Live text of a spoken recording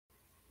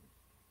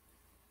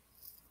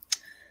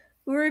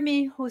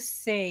Urmi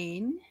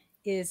Hossain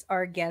is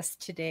our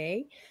guest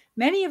today.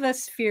 Many of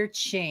us fear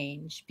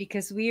change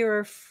because we are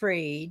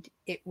afraid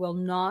it will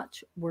not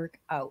work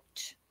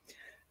out.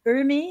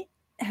 Urmi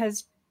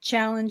has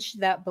challenged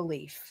that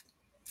belief.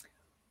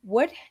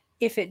 What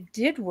if it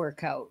did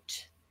work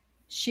out?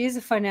 She is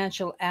a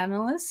financial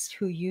analyst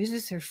who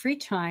uses her free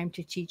time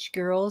to teach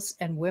girls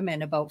and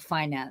women about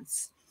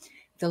finance.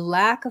 The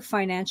lack of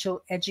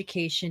financial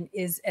education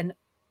is an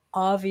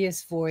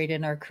obvious void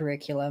in our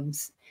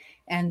curriculums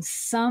and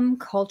some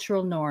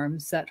cultural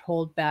norms that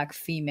hold back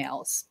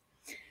females.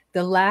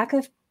 The lack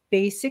of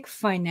basic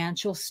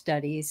financial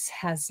studies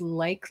has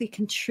likely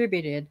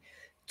contributed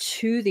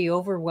to the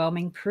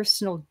overwhelming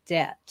personal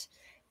debt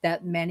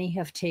that many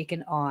have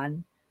taken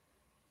on.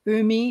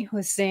 Urmi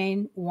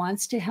Hussein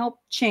wants to help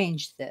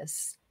change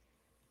this.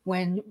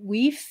 When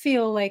we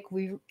feel like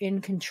we're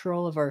in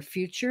control of our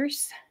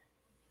futures,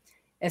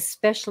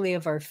 especially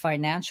of our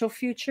financial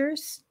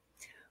futures,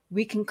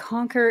 we can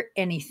conquer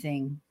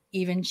anything,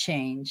 even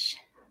change.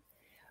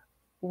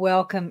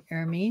 Welcome,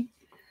 Urmi.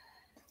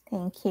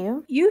 Thank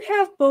you. You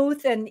have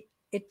both an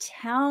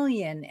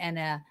Italian and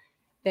a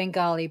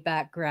Bengali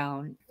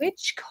background.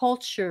 Which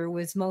culture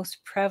was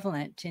most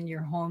prevalent in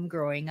your home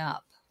growing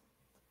up?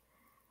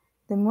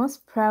 The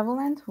most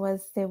prevalent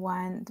was the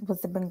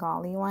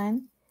Bengali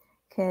one,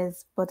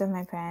 because both of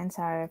my parents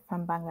are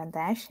from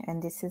Bangladesh,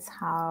 and this is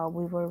how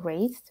we were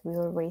raised. We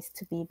were raised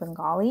to be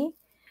Bengali.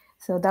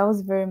 So that was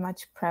very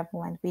much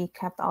prevalent. We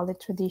kept all the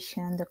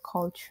tradition, the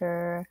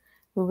culture.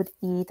 We would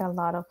eat a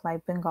lot of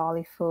like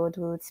Bengali food.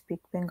 We would speak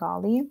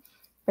Bengali.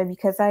 But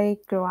because I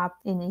grew up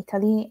in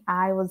Italy,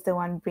 I was the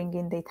one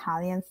bringing the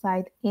Italian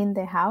side in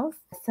the house.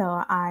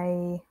 So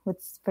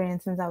for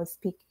instance, I would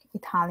speak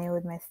Italian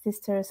with my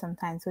sister,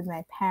 sometimes with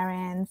my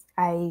parents.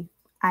 I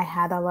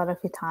had a lot of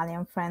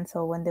Italian friends,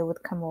 so when they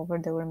would come over,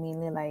 they were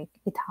mainly like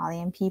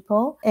Italian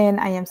people. And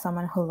I am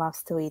someone who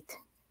loves to eat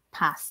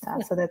pasta.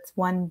 So that's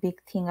one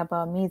big thing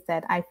about me, is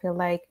that I feel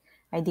like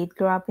I did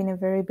grow up in a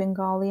very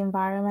Bengali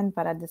environment,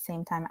 but at the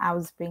same time, I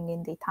was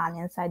bringing the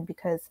Italian side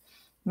because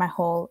my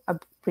whole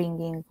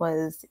upbringing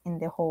was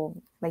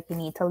like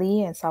in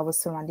Italy. And so I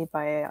was surrounded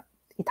by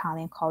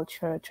Italian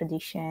culture,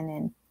 tradition,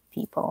 and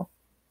people.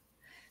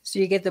 So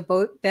you get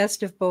the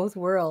best of both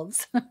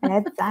worlds.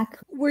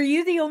 Exactly. Were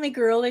you the only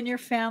girl in your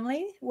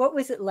family? What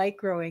was it like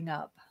growing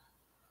up?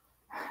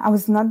 I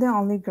was not the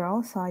only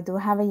girl, so I do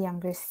have a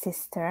younger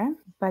sister.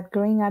 But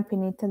growing up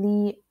in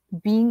Italy,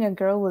 being a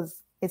girl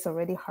is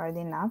already hard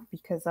enough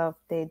because of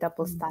the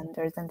double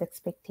standards and the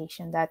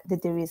expectation that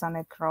there is on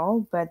a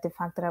girl. But the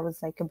fact that I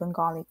was like a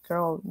Bengali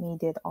girl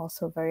made it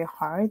also very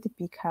hard,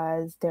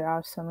 because there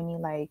are so many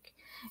like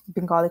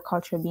Bengali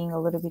culture being a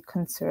little bit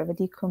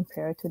conservative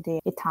compared to the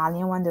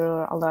Italian one. There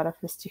were a lot of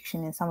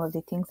restriction in some of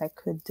the things I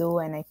could do,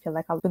 and I feel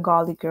like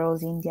Bengali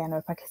girls, Indian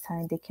or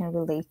Pakistani, they can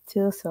relate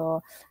to.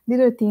 So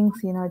little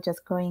things,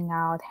 just going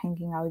out,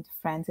 hanging out with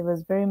friends. It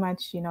was very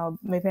much,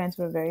 my parents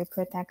were very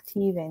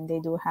protective, and they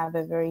do have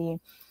a very,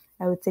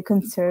 I would say,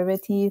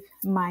 conservative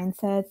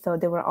mindset. So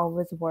they were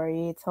always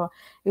worried. So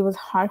it was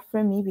hard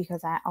for me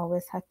because I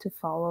always had to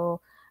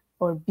follow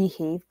or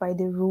behave by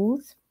the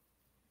rules.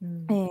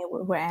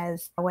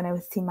 Whereas when I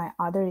would see my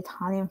other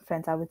Italian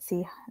friends, I would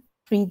see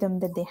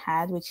freedom that they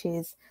had, which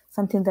is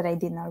something that I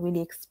did not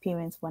really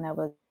experience when I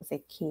was a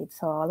kid.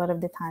 So a lot of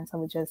the times I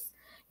would just,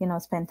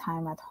 spend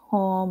time at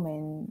home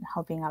and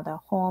helping out at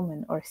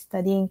home or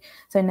studying.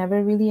 So I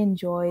never really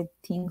enjoyed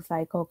things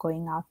like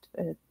going out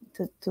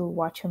to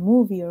watch a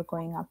movie or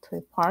going out to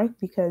a park,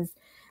 because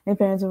my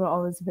parents were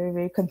always very,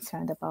 very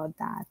concerned about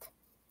that.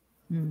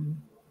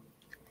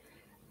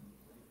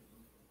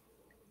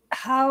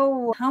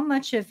 How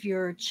much of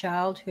your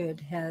childhood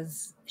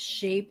has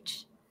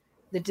shaped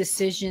the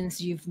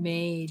decisions you've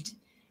made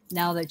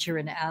now that you're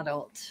an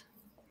adult?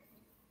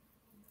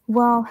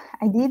 Well,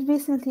 I did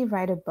recently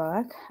write a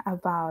book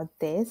about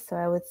this. So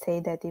I would say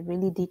that it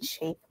really did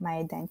shape my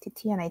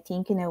identity. And I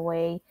think in a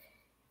way,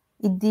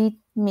 it did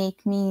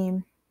make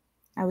me,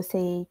 I would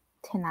say,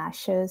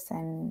 tenacious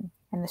and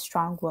a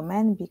strong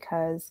woman,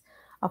 because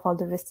of all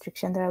the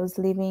restriction that I was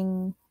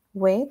living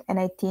with. And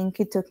I think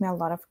it took me a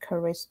lot of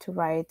courage to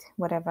write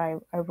whatever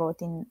I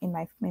wrote in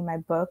my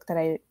book that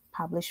I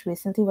published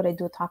recently, where I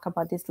do talk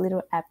about these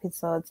little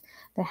episodes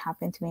that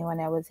happened to me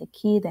when I was a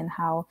kid, and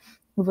how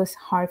it was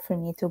hard for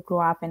me to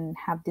grow up and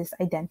have this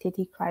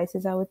identity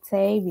crisis, I would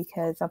say,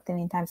 because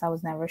often times I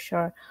was never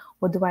sure,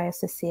 what do I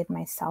associate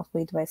myself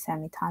with? Do I say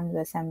I'm Italian? Do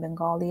I say I'm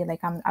Bengali?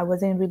 Like I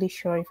wasn't really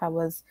sure if I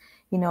was,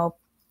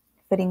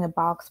 fitting a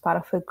box, part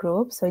of a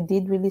group. So I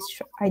did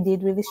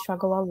really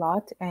struggle a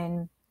lot.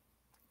 And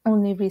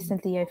only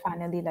recently I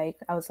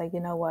was like, you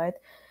know what?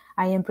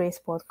 I embrace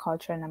both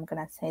culture, and I'm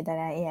going to say that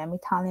I am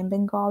Italian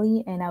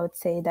Bengali. And I would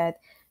say that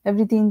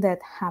everything that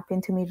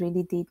happened to me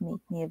really did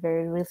make me a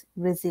very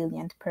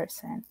resilient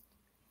person.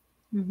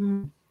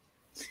 Mm-hmm.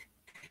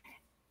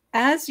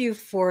 As you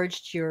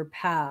forged your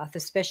path,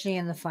 especially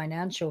in the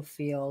financial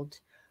field,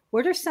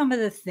 what are some of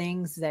the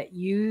things that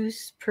you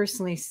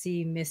personally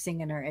see missing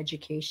in our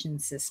education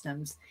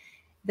systems?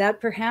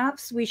 that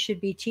perhaps we should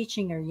be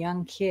teaching our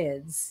young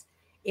kids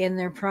in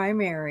their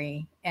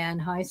primary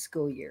and high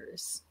school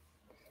years?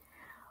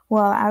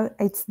 Well,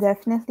 it's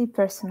definitely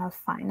personal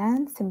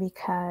finance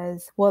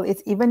because, well,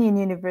 it's even in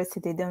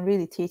university, they don't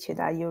really teach you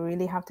that. You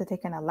really have to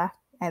take an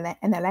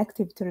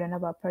elective to learn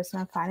about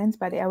personal finance.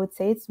 But I would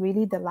say it's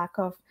really the lack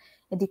of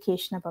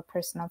education about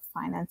personal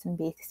finance and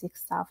basic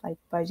stuff like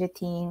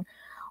budgeting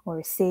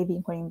or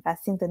saving or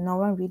investing that no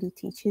one really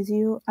teaches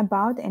you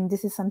about. And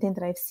this is something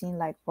that I've seen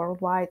like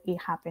worldwide.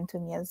 It happened to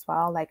me as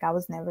well. Like I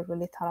was never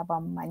really taught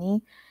about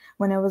money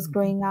when I was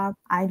growing up.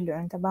 I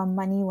learned about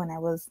money when I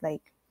was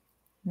like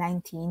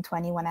 19,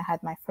 20, when I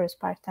had my first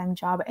part-time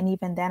job. And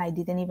even then I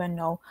didn't even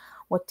know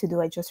what to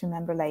do. I just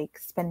remember like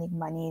spending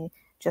money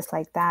just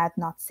like that,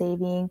 not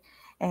saving.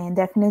 And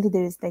definitely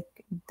there's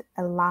like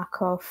a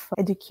lack of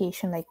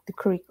education, like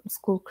the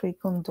school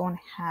curriculum don't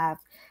have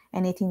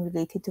anything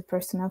related to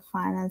personal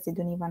finance. They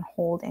don't even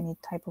hold any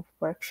type of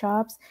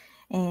workshops.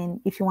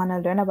 And if you want to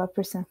learn about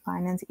personal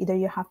finance, either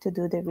you have to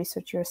do the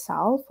research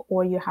yourself,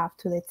 or you have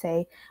to, let's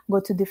say,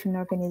 go to different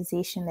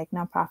organizations like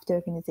nonprofit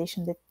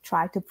organizations that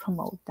try to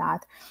promote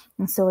that.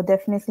 And so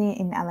definitely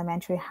in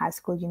elementary, high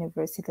school,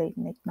 university,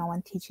 like no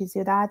one teaches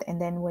you that.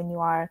 And then when you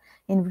are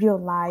in real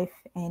life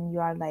and you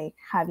are like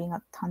having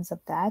tons of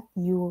that,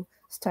 you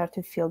start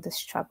to feel the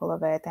struggle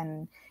of it.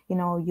 And, you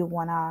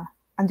want to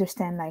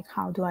understand like,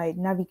 how do I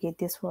navigate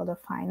this world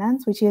of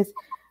finance, which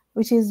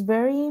is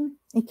very,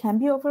 it can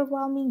be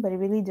overwhelming, but it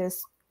really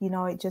just,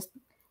 it just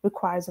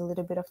requires a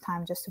little bit of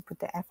time just to put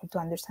the effort to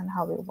understand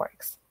how it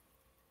works.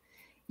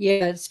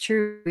 Yeah, it's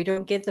true. We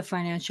don't get the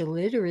financial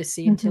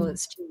literacy until Hmm.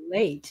 it's too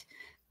late.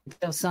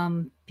 Until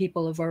some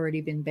people have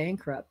already been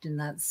bankrupt, and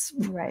that's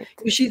Right,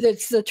 usually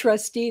that's the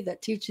trustee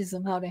that teaches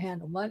them how to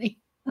handle money.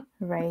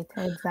 right,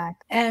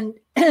 exactly. And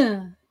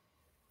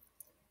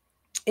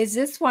is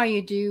this why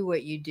you do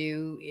what you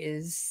do?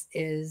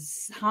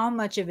 Is how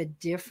much of a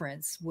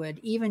difference would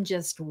even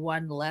just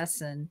one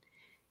lesson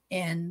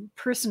in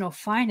personal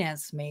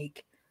finance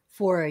make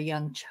for a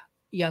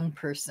young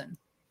person?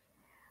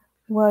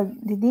 Well,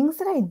 the things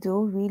that I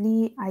do,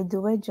 really, I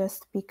do it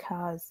just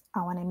because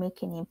I want to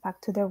make an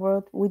impact to the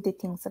world with the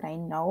things that I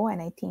know.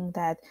 And I think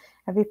that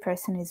every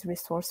person is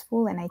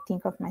resourceful. And I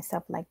think of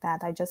myself like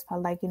that. I just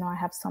felt like, I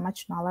have so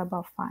much knowledge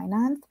about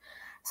finance.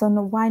 So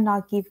no, why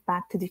not give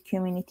back to the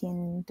community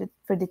and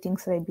for the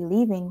things that I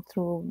believe in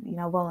through,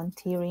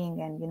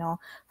 volunteering and,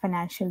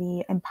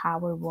 financially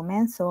empower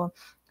women. So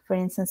for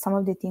instance, some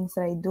of the things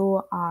that I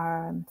do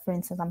are, for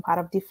instance, I'm part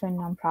of different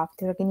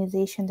nonprofit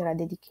organizations that are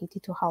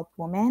dedicated to help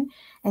women.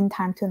 And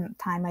time to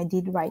time, I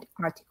did write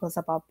articles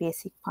about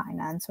basic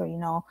finance, or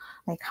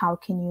like how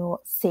can you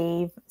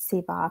save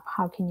up,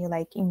 how can you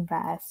like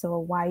invest,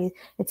 or why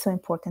it's so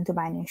important to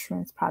buy an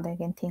insurance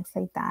product and things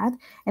like that.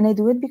 And I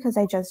do it because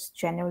I just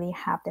generally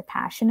have the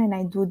passion, and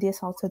I do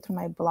this also through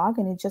my blog,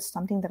 and it's just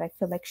something that I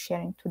feel like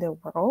sharing to the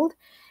world.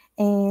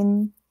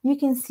 And you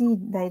can see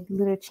that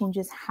little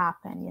changes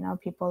happen.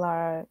 People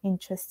are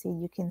interested.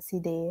 You can see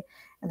they,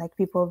 like,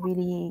 people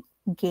really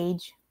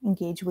engage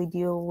with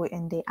you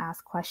and they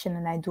ask questions.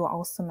 And I do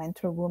also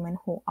mentor women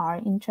who are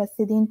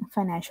interested in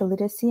financial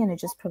literacy, and I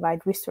just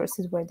provide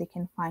resources where they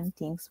can find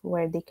things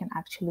where they can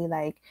actually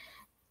like,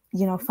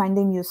 find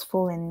them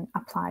useful and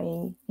apply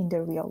in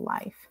their real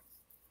life.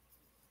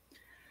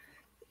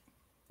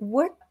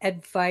 What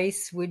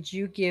advice would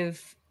you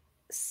give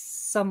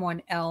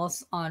someone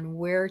else on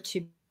where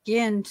to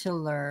begin to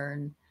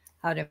learn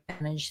how to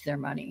manage their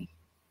money?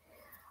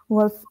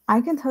 Well,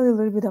 I can tell you a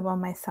little bit about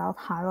myself,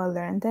 how I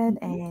learned it. Mhm.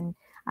 And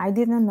I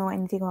didn't know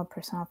anything about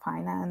personal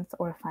finance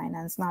or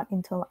finance, not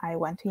until I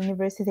went to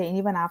university. And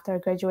even after I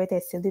graduated, I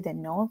still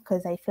didn't know,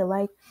 because I feel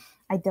like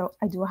I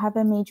do have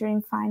a major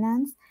in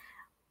finance,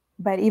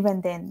 but even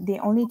then they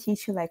only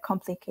teach you like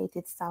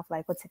complicated stuff,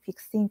 like what's a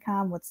fixed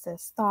income, what's the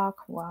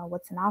stock, well,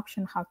 what's an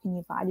option, how can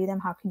you value them,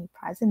 how can you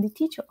price them. They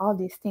teach you all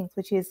these things,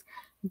 which is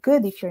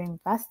good if you're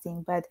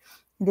investing, but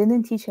they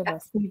didn't teach you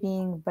about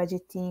saving,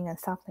 budgeting, and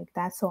stuff like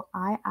that. So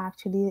I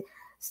actually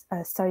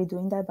started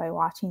doing that by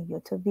watching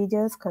YouTube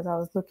videos, because I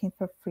was looking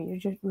for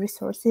free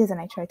resources, and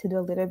I tried to do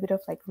a little bit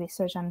of like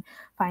research on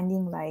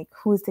finding like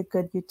who's the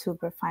good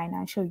YouTuber,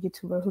 financial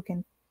YouTuber, who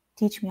can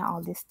teach me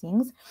all these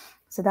things.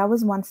 So that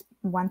was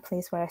one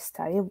place where I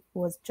started,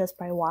 was just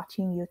by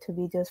watching YouTube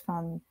videos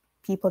from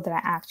people that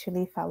I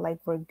actually felt like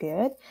were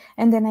good.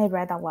 And then I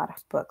read a lot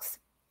of books.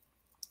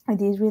 I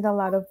did read a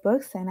lot of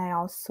books, and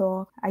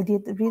I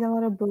did read a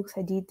lot of books.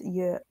 I did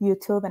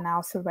YouTube, and I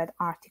also read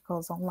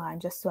articles online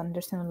just to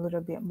understand a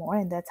little bit more.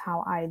 And that's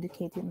how I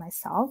educated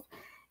myself.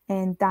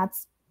 And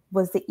that's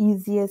was the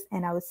easiest,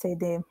 and I would say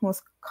the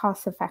most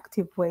cost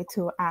effective way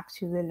to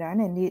actually learn.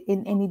 And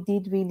it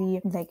did really,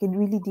 like, it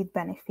really did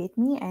benefit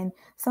me. And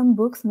some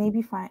books,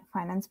 maybe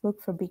finance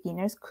book for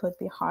beginners, could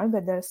be hard,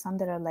 but there are some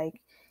that are like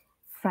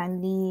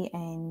friendly,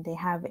 and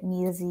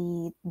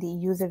they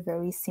use a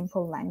very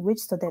simple language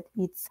so that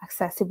it's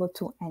accessible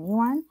to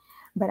anyone.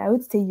 But I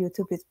would say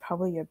YouTube is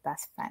probably your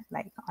best friend,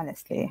 like,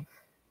 honestly. Okay.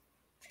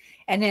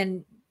 And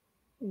then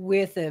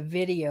with a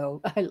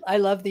video, I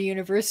love the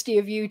University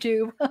of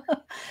YouTube.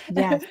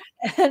 Yes.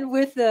 And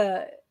with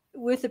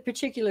a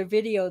particular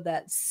video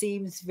that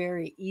seems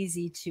very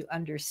easy to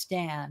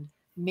understand,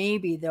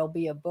 maybe there'll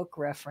be a book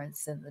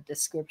reference in the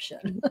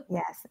description.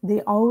 Yes,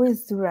 they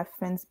always do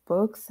reference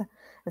books,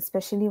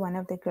 especially one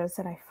of the girls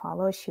that I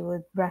follow. She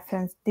would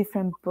reference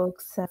different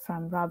books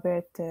from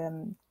Robert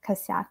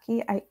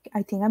Kiyosaki.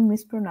 I think I'm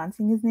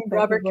mispronouncing his name, but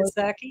he Robert wrote,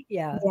 Kiyosaki?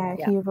 Yeah, yeah,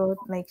 yeah. he wrote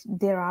like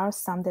there are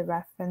some that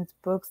reference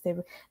books.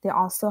 They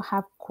also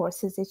have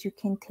courses that you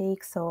can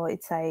take, so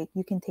it's like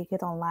you can take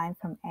it online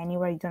from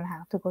anywhere. You don't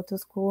have to go to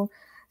school.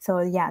 So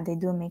yeah, they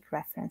do make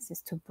references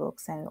to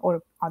books and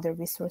or other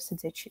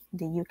resources that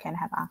you can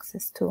have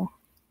access to.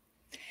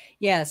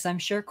 Yes, I'm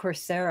sure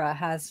Coursera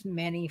has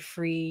many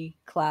free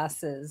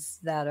classes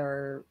that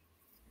are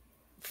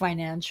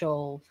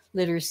financial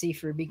literacy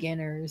for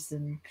beginners,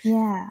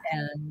 Yeah.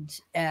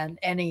 and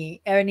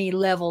any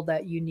level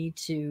that you need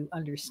to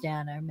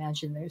understand. I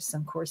imagine there's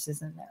some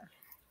courses in there.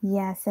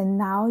 Yes, and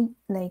now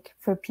like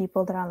for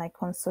people that are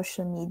like on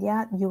social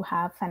media, you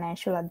have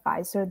financial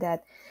advisor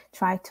that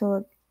try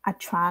to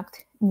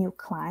attract new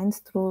clients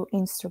through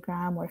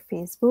Instagram or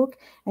Facebook,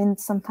 and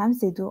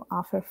sometimes they do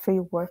offer free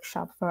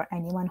workshop for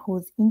anyone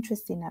who's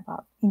interested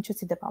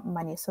about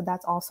money. So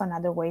that's also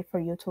another way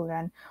for you to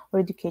learn or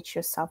educate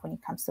yourself when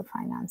it comes to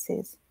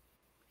finances.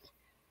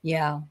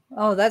 Yeah.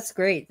 Oh, that's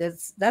great.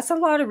 That's a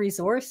lot of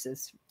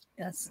resources.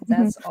 That's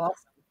awesome.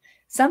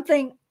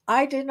 Something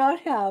I did not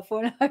have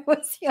when I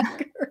was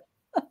younger.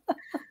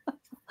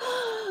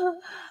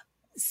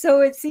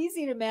 So it's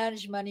easy to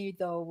manage money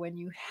though when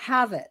you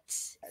have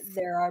it.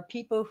 There are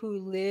people who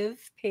live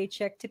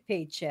paycheck to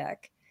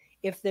paycheck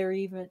if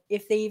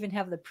they even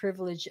have the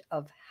privilege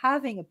of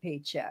having a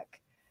paycheck.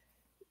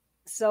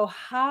 So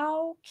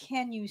how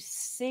can you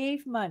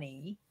save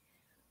money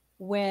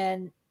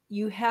when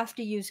you have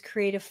to use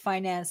creative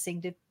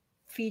financing to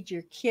feed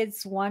your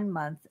kids one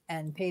month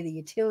and pay the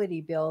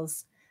utility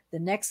bills the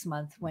next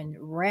month when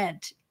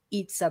rent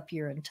eats up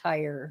your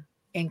entire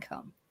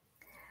income?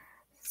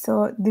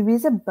 So there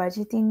is a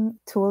budgeting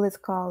tool. It's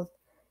called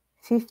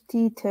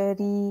 50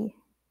 30.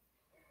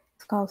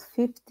 It's called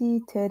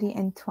 50, 30,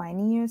 and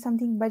 20 or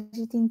something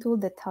budgeting tool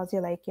that tells you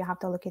like you have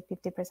to allocate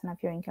 50%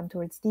 of your income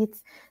towards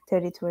this,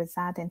 30 towards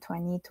that, and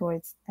 20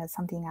 towards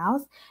something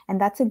else. And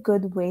that's a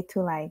good way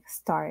to like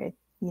start,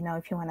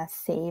 if you want to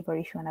save or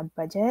if you want to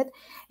budget.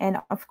 And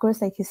of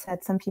course, like you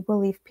said, some people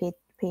live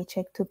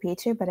paycheck to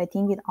paycheck, but I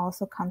think it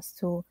also comes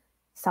to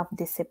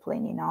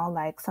self-discipline,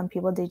 like some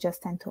people, they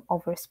just tend to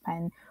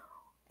overspend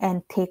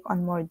and take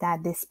on more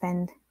that they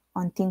spend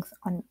on things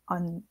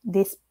on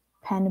they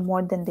spend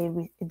more than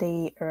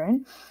they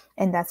earn,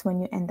 and that's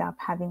when you end up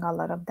having a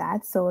lot of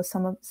that. So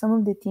some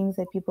of the things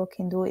that people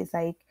can do is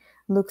like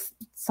look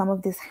some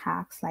of these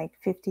hacks like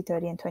 50,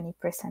 30, and 20%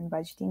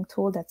 budgeting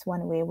tool. That's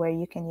one way where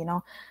you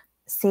can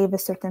save a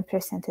certain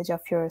percentage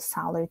of your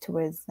salary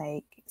towards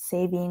like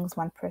savings,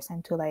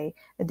 1% to like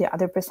the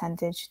other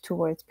percentage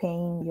towards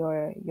paying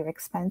your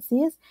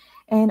expenses.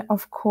 And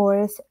of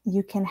course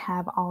you can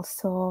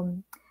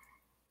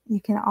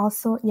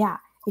also, yeah,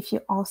 if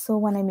you also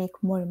want to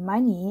make more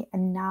money,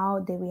 and now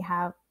that we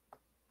have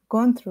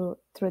gone through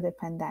the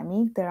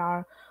pandemic, there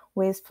are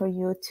ways for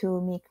you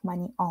to make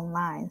money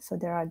online. So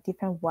there are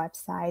different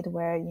websites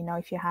where,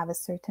 if you have a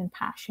certain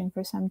passion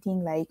for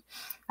something, like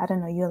I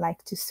don't know, you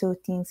like to sew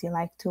things, you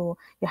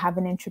have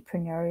an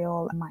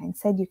entrepreneurial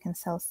mindset, you can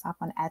sell stuff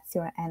on Etsy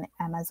or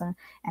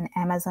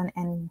Amazon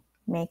and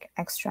make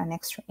extra and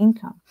extra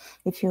income.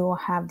 If you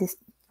have this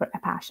a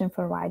passion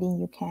for writing,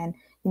 you can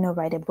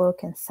write a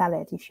book and sell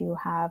it. If you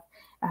have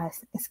a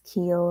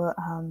skill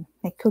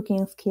like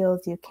cooking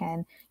skills, you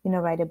can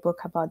write a book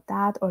about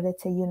that. Or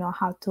let's say you know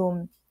how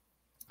to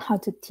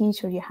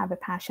teach, or you have a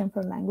passion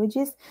for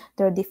languages,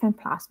 there are different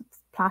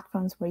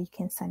platforms where you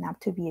can sign up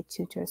to be a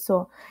tutor.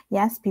 So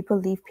yes,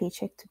 people live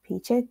paycheck to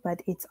paycheck,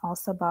 but it's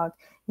also about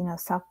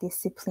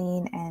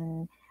self-discipline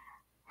and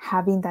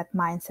having that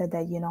mindset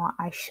that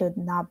I should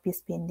not be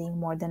spending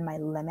more than my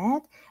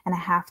limit, and I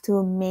have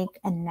to make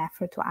an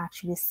effort to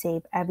actually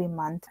save every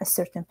month a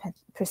certain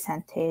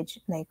percentage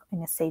like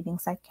in a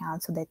savings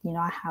account, so that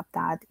I have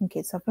that in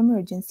case of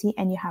emergency.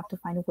 And you have to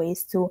find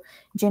ways to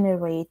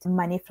generate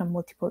money from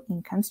multiple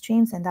income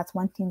streams. And that's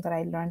one thing that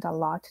I learned a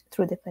lot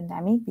through the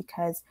pandemic,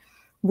 because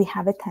we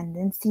have a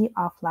tendency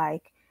of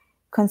like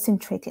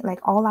concentrating, like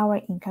all our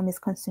income is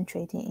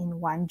concentrating in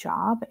one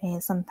job.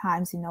 And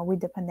sometimes with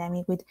the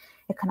pandemic, with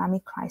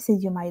economic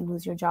crisis, you might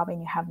lose your job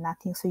and you have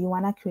nothing. So you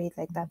want to create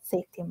like that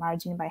safety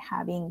margin by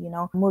having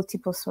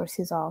multiple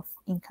sources of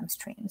income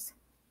streams.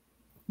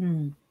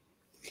 Hmm.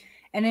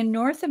 And in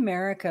North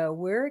America,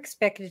 we're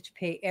expected to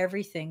pay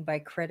everything by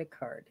credit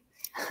card.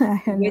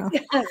 I don't With,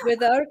 know.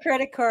 without a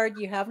credit card,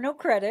 you have no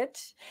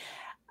credit.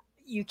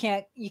 You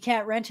can't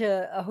rent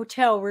a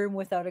hotel room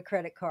without a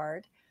credit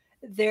card.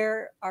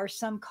 There are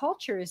some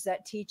cultures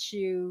that teach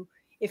you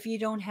if you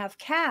don't have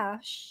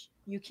cash,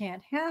 you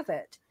can't have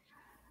it.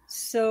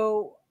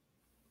 So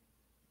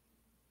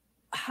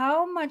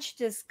how much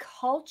does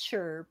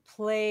culture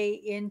play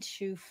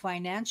into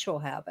financial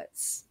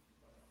habits?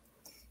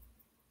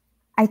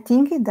 I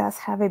think it does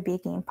have a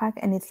big impact,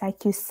 and it's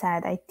like you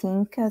said. I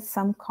think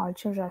some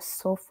cultures are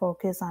so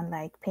focused on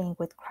like paying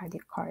with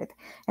credit card,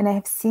 and I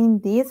have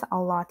seen this a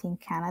lot in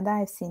Canada.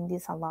 I've seen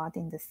this a lot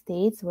in the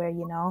States, where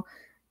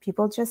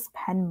people just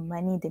spend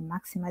money, they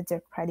maximize their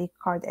credit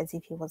card as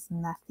if it was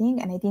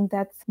nothing, and I think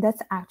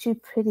that's actually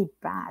pretty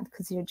bad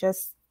because you're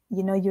just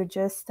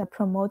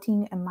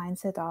promoting a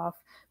mindset of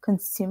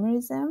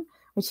consumerism,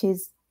 which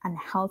is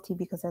unhealthy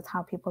because that's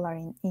how people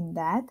are in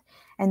debt,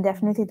 and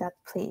definitely that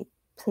plays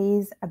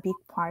a big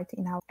part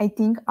in our. I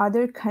think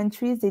other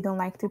countries they don't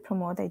like to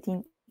promote, I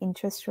think,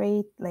 interest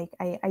rate. Like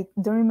I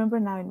don't remember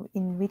now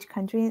in which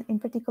country in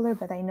particular,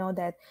 but I know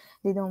that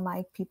they don't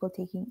like people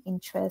taking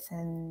interest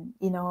and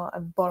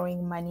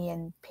borrowing money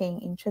and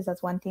paying interest.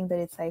 That's one thing that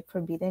it's like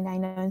forbidden, I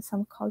know, in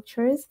some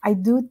cultures. I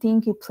do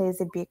think it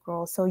plays a big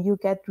role, so you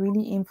get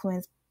really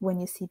influenced when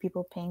you see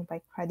people paying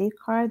by credit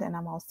card, and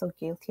I'm also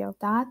guilty of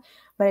that.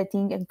 But I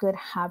think a good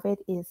habit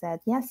is that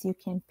yes, you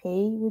can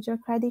pay with your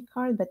credit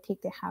card, but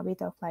take the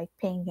habit of like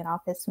paying it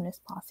off as soon as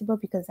possible,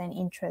 because then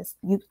interest,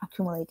 you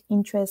accumulate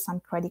interest. Some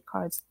credit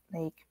cards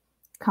like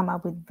come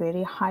up with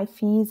very high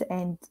fees,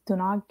 and do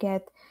not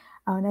get,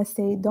 I want to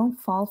say, don't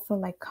fall for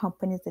like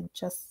companies that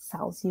just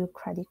sells you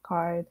credit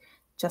card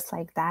just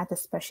like that,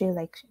 especially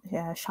like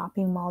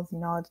shopping malls.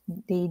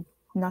 They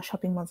not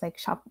shopping malls, like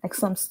shop, like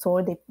some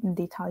store,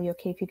 they tell you,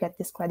 okay, if you get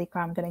this credit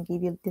card, I'm going to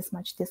give you this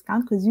much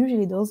discount, because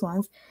usually those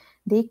ones,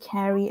 they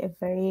carry a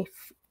very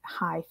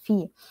high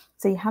fee.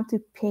 So you have to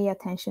pay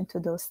attention to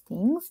those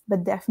things,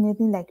 but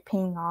definitely like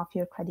paying off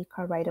your credit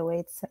card right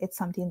away, it's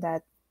something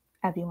that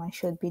everyone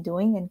should be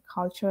doing, and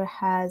culture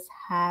has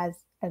a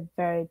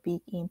very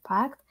big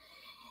impact.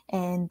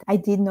 And I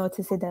did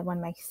notice it that when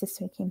my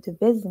sister came to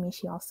visit me,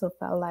 she also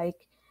felt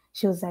like,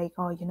 she was like,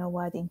 oh, you know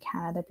what? In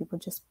Canada, people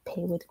just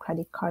pay with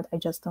credit card. I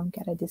just don't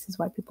get it. This is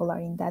why people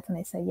are in debt. And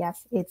I said,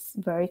 yes, it's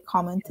very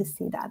common to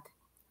see that.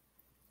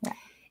 Yeah.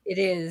 It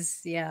is,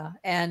 yeah.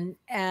 And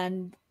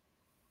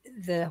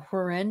the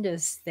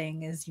horrendous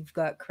thing is you've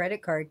got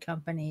credit card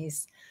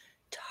companies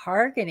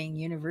targeting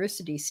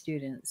university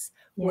students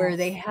where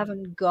they Yes.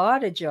 haven't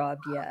got a job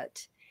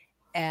yet,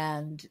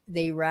 and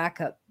they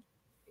rack up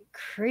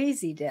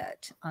crazy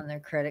debt on their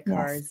credit Yes.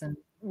 cards and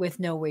with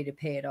no way to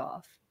pay it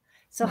off.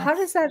 So how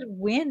does Yes. that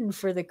win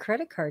for the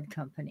credit card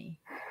company?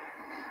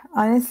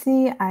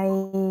 Honestly,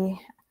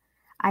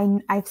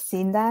 I've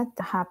seen that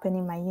happen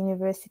in my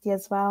university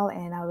as well.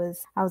 And I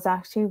was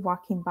actually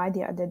walking by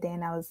the other day,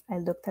 and I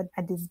looked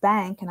at this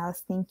bank, and I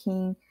was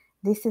thinking,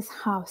 this is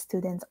how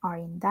students are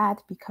in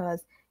that,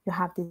 because you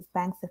have these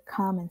banks that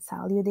come and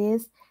sell you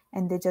this,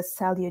 and they just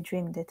sell you a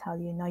dream. They tell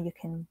you, no, you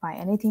can buy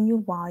anything you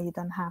want, you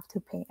don't have to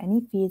pay any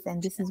fees.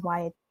 And this is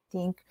why I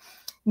think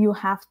you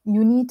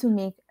need to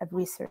make a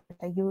research.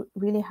 Like you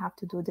really have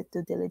to do the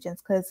due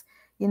diligence, because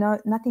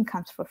nothing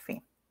comes for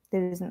free.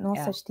 There is no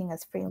Yeah, such thing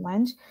as free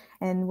lunch.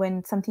 And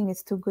when something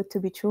is too good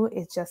to be true,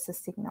 it's just a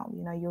signal.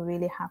 You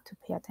really have to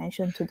pay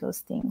attention to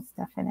those things,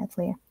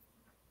 definitely.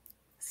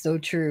 so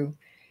true.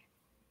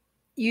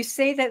 You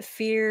say that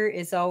fear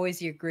is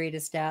always your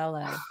greatest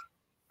ally.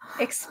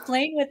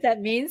 Explain what that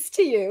means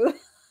to you.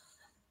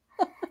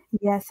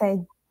 Yes,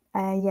 I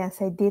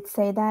did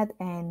say that,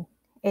 and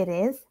it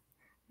is.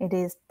 It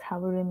is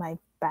probably my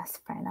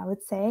best friend, I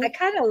would I say.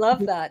 kind of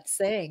love that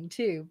saying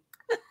too.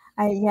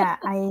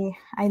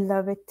 I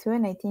love it too,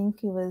 and I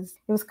think it was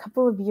a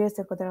couple of years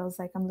ago that I was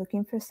like, I'm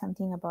looking for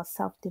something about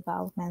self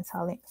development,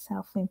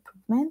 self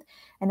improvement,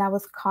 and I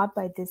was caught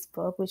by this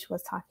book which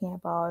was talking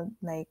about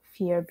like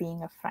fear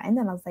being a friend,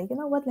 and I was like, you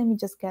know what? Let me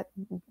just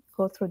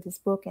go through this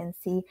book and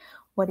see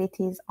what it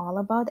is all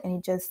about, and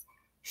it just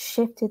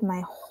shifted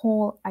my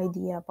whole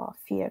idea about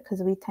fear,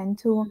 because we tend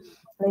to,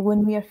 like,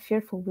 when we are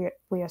fearful,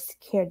 we are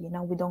scared.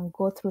 We don't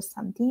go through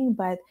something,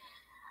 but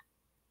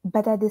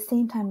at the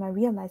same time, I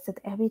realized that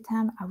every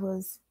time I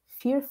was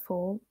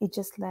fearful, it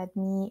just led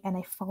me, and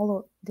I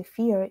followed the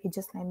fear, it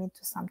just led me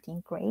to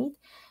something great.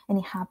 And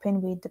it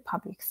happened with the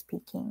public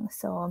speaking.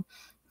 So,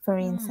 for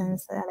Mm.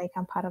 instance, like,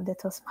 I'm part of the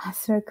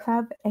Toastmaster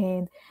Club.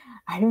 And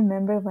I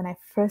remember when I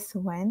first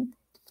went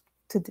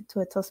to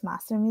a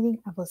Toastmaster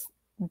meeting, I was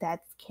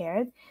that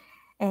scared.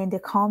 And they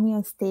called me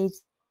on stage.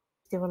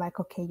 They were like,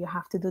 okay, you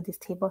have to do this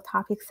table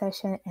topic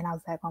session. And I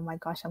was like, oh my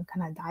gosh, I'm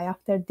gonna die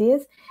after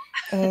this.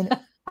 And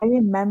I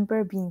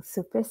remember being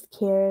super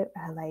scared.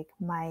 Like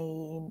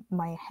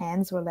my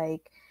hands were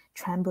like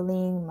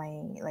trembling.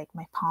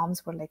 My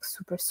palms were like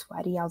super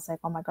sweaty. I was like,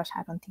 oh my gosh,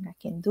 I don't think I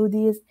can do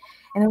this.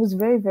 And I was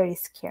very, very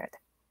scared.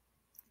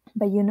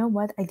 But you know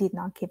what? I did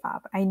not give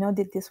up. I know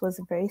that this was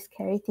a very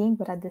scary thing,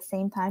 but at the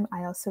same time,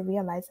 I also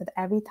realized that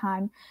every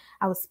time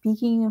I was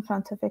speaking in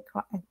front of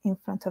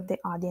the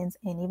audience,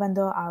 and even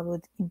though I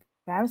would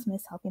embarrass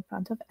myself in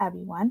front of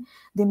everyone,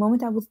 the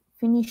moment I would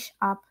finish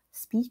up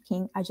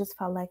speaking, I just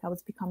felt like I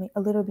was becoming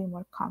a little bit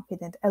more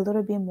confident, a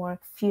little bit more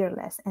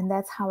fearless. And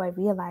that's how I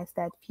realized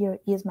that fear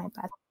is my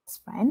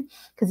best friend,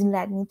 because it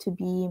led me to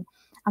be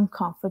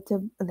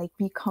uncomfortable, like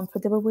be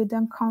comfortable with the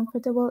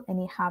uncomfortable. And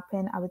it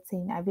happened, I would say,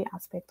 in every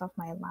aspect of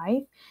my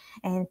life.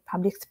 And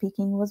public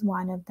speaking was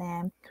one of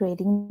them.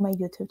 Creating my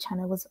YouTube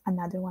channel was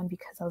another one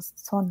because I was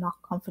so not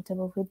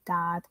comfortable with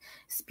that.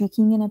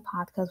 Speaking in a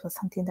podcast was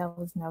something that I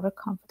was never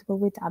comfortable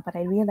with that. But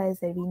I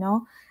realized that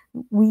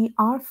we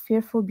are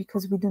fearful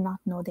because we do not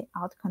know the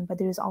outcome, but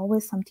there is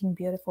always something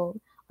beautiful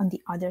on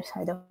the other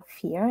side of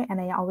fear. And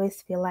I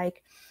always feel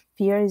like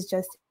fear is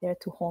just there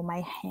to hold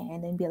my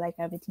hand and be like,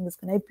 everything is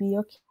going to be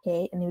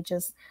okay. And it will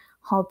just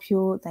help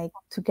you like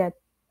to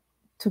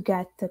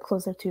get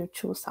closer to your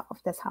true self.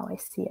 That's how I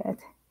see it.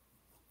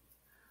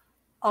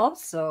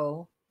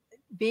 Also,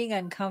 being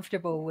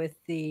uncomfortable with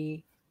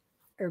the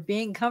or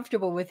being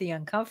comfortable with the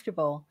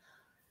uncomfortable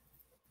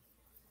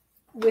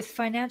with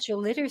financial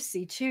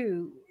literacy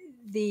too.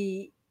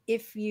 The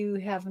if you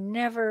have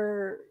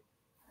never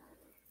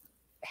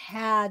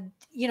had,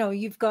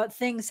 you've got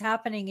things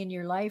happening in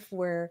your life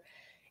where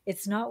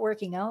it's not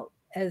working out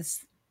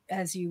as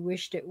you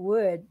wished it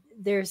would,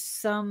 there's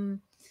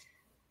some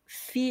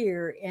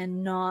fear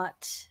in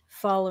not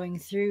following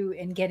through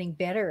and getting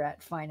better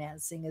at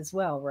financing as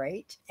well,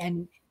 right?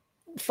 And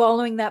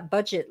following that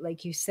budget,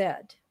 like you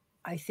said,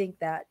 I think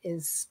that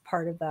is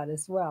part of that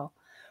as well.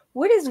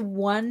 What is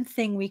one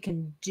thing we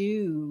can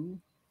do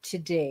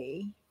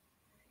today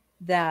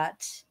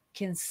that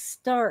can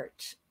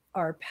start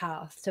our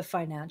path to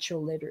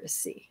financial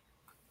literacy?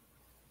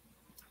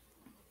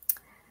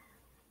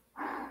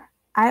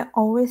 I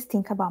always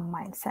think about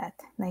mindset,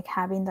 like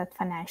having that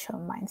financial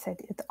mindset.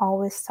 It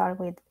always starts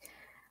with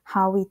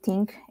how we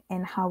think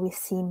and how we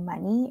see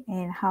money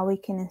and how we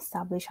can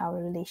establish our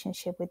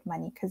relationship with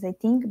money. Because I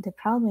think the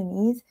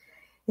problem is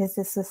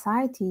the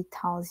society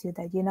tells you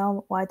that, you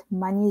know what,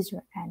 money is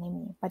your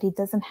enemy, but it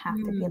doesn't have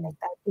to be Mm. like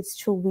that. It's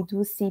true, we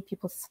do see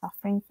people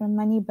suffering from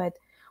money, but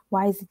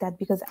why is it that?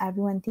 Because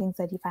everyone thinks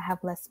that if I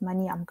have less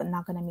money,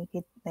 not gonna make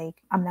it,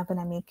 like I'm not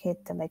gonna make it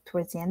like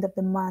towards the end of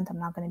the month. I'm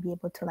not gonna be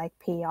able to like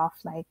pay off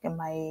like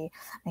my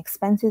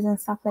expenses and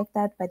stuff like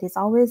that. But it's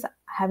always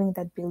having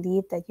that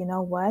belief that, you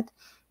know what,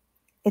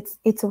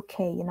 it's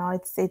okay,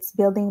 it's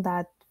building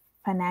that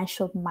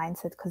financial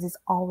mindset, because it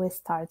always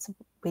starts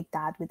with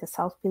that, with the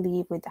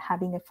self-belief, with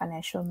having a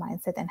financial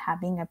mindset and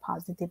having a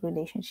positive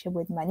relationship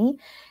with money.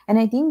 And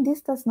I think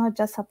this does not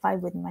just apply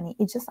with money,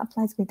 it just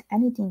applies with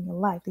anything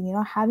in life,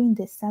 having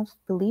this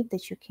self-belief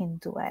that you can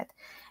do it.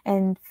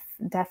 And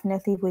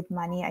definitely with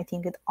money, I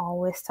think it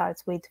always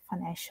starts with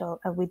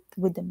financial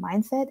with the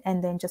mindset,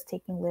 and then just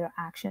taking little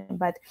action.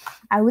 But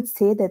I would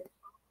say that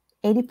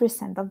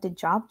 80% of the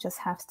job just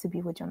has to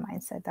be with your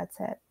mindset. That's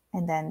it.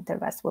 And then the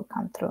rest will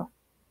come through.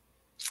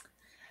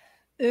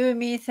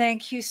 Umi,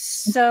 thank you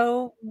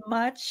so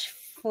much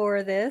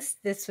for this.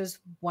 This was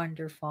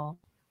wonderful.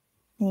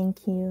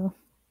 Thank you.